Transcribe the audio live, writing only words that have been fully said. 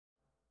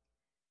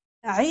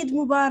Eid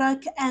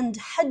Mubarak and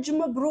Hajj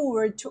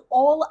Mubarak to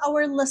all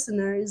our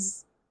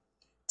listeners.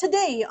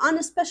 Today, on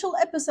a special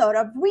episode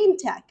of Reem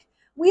Tech,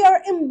 we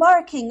are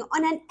embarking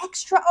on an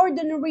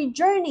extraordinary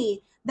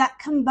journey that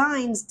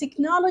combines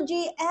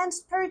technology and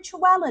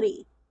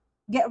spirituality.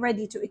 Get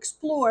ready to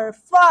explore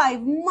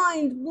 5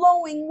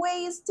 mind-blowing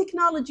ways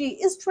technology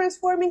is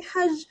transforming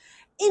Hajj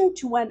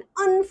into an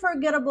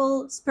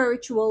unforgettable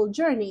spiritual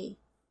journey.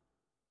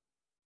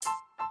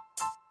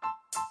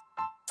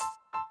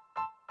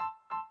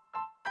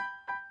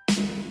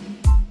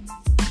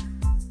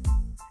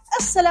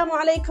 Assalamu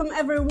alaikum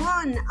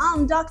everyone,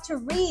 I'm Dr.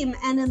 Reem,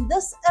 and in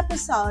this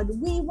episode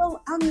we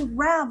will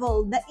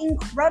unravel the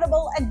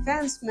incredible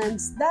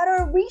advancements that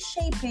are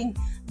reshaping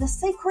the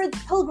sacred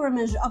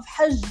pilgrimage of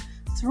Hajj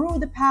through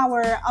the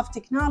power of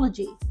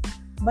technology.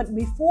 But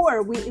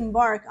before we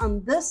embark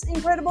on this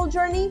incredible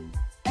journey,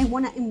 I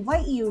want to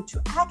invite you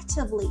to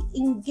actively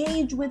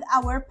engage with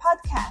our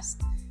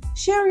podcast.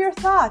 Share your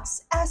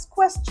thoughts, ask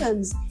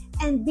questions,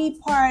 and be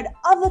part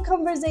of the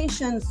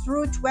conversation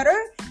through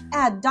Twitter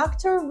at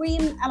Dr.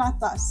 Reem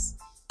Alattas.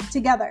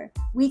 Together,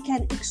 we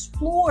can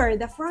explore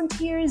the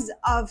frontiers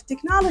of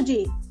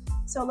technology.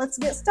 So let's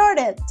get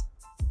started.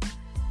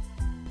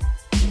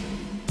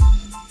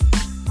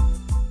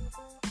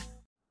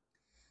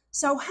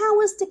 So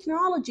how is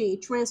technology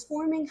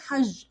transforming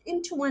Hajj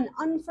into an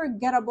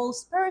unforgettable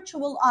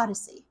spiritual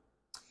odyssey?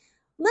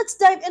 Let's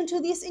dive into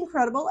these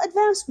incredible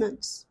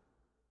advancements.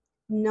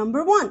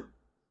 Number 1.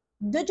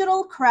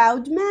 Digital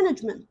crowd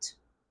management.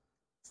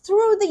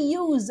 Through the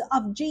use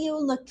of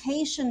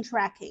geolocation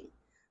tracking,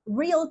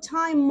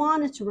 real-time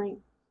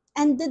monitoring,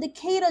 and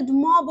dedicated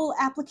mobile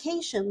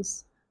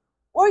applications,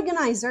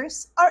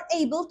 organizers are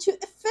able to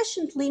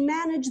efficiently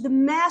manage the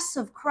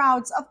massive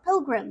crowds of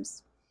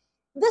pilgrims.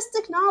 This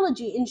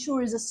technology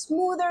ensures a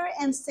smoother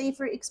and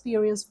safer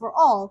experience for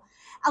all,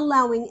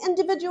 allowing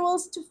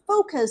individuals to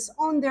focus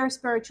on their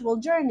spiritual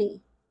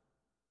journey.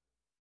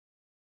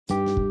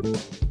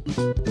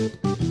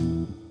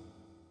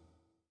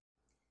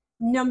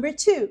 Number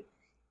 2,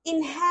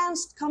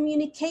 enhanced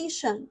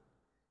communication.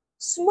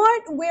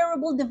 Smart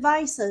wearable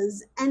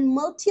devices and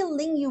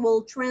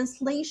multilingual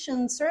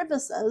translation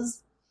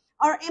services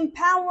are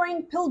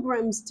empowering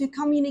pilgrims to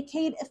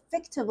communicate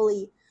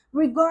effectively,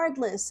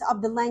 regardless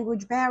of the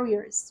language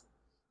barriers.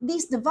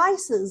 These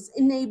devices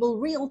enable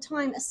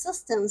real-time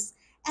assistance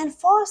and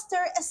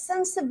foster a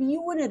sense of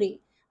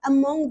unity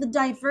among the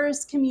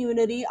diverse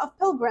community of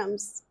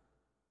pilgrims.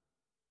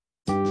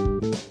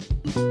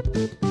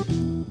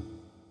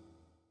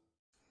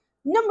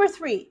 Number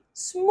 3,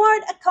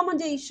 smart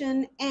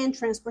accommodation and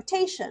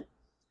transportation.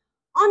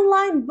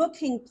 Online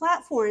booking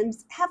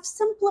platforms have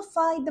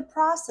simplified the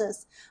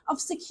process of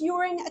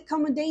securing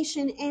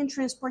accommodation and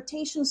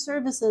transportation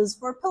services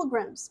for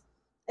pilgrims.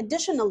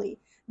 Additionally,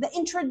 the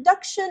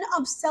introduction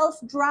of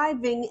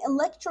self-driving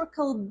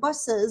electrical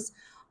buses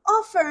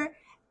offer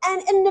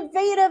an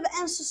innovative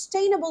and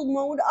sustainable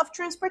mode of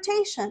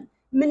transportation,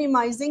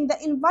 minimizing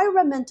the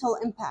environmental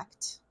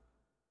impact.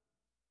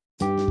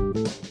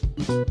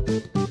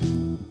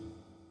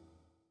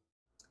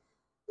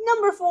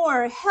 Number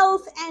 4,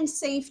 health and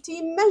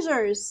safety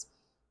measures.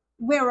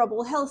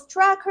 Wearable health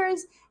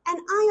trackers and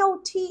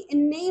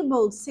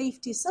IoT-enabled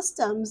safety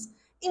systems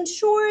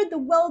ensure the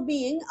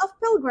well-being of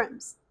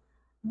pilgrims.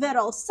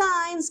 Vital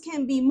signs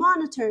can be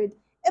monitored,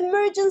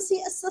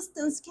 emergency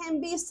assistance can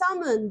be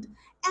summoned,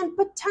 and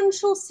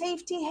potential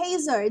safety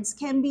hazards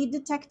can be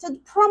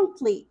detected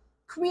promptly,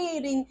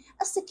 creating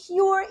a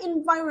secure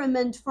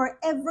environment for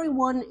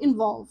everyone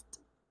involved.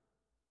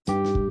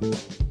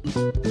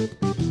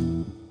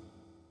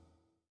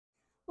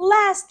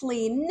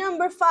 Lastly,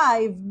 number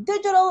 5,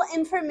 digital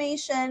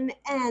information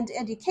and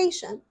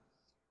education.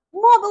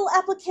 Mobile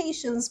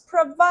applications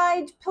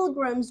provide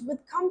pilgrims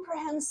with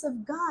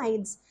comprehensive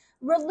guides,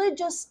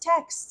 religious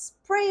texts,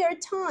 prayer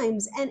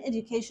times, and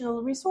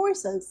educational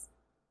resources.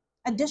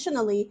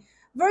 Additionally,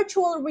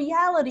 virtual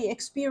reality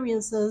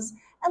experiences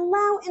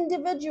allow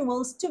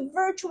individuals to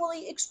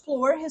virtually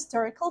explore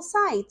historical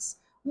sites,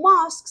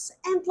 mosques,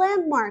 and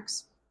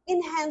landmarks,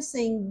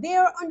 enhancing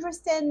their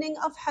understanding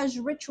of Hajj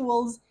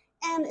rituals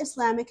and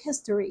Islamic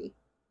history.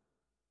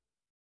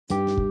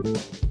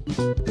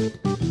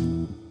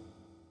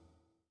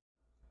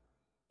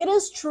 It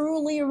is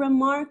truly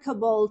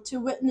remarkable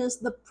to witness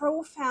the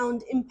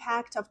profound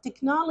impact of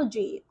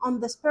technology on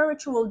the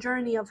spiritual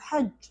journey of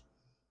Hajj.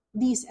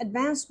 These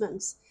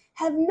advancements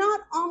have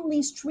not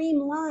only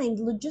streamlined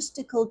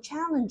logistical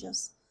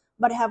challenges,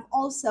 but have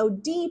also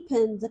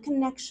deepened the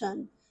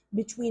connection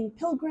between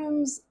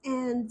pilgrims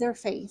and their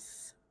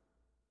faith.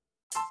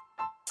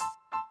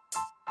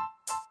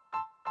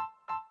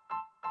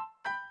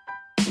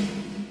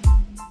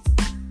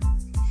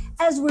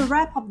 As we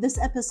wrap up this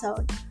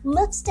episode,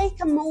 let's take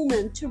a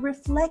moment to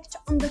reflect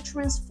on the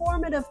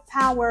transformative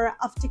power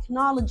of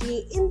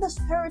technology in the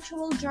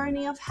spiritual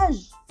journey of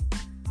Hajj.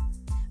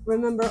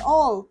 Remember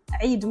all,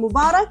 Eid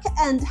Mubarak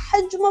and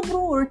Hajj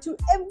Mabrur to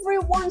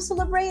everyone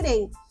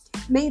celebrating.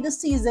 May the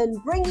season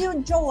bring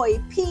you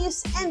joy,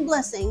 peace, and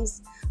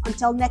blessings.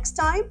 Until next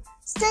time,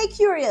 stay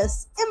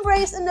curious,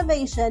 embrace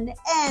innovation,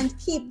 and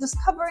keep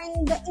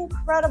discovering the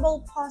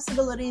incredible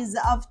possibilities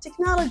of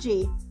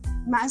technology.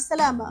 مع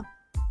السلامة.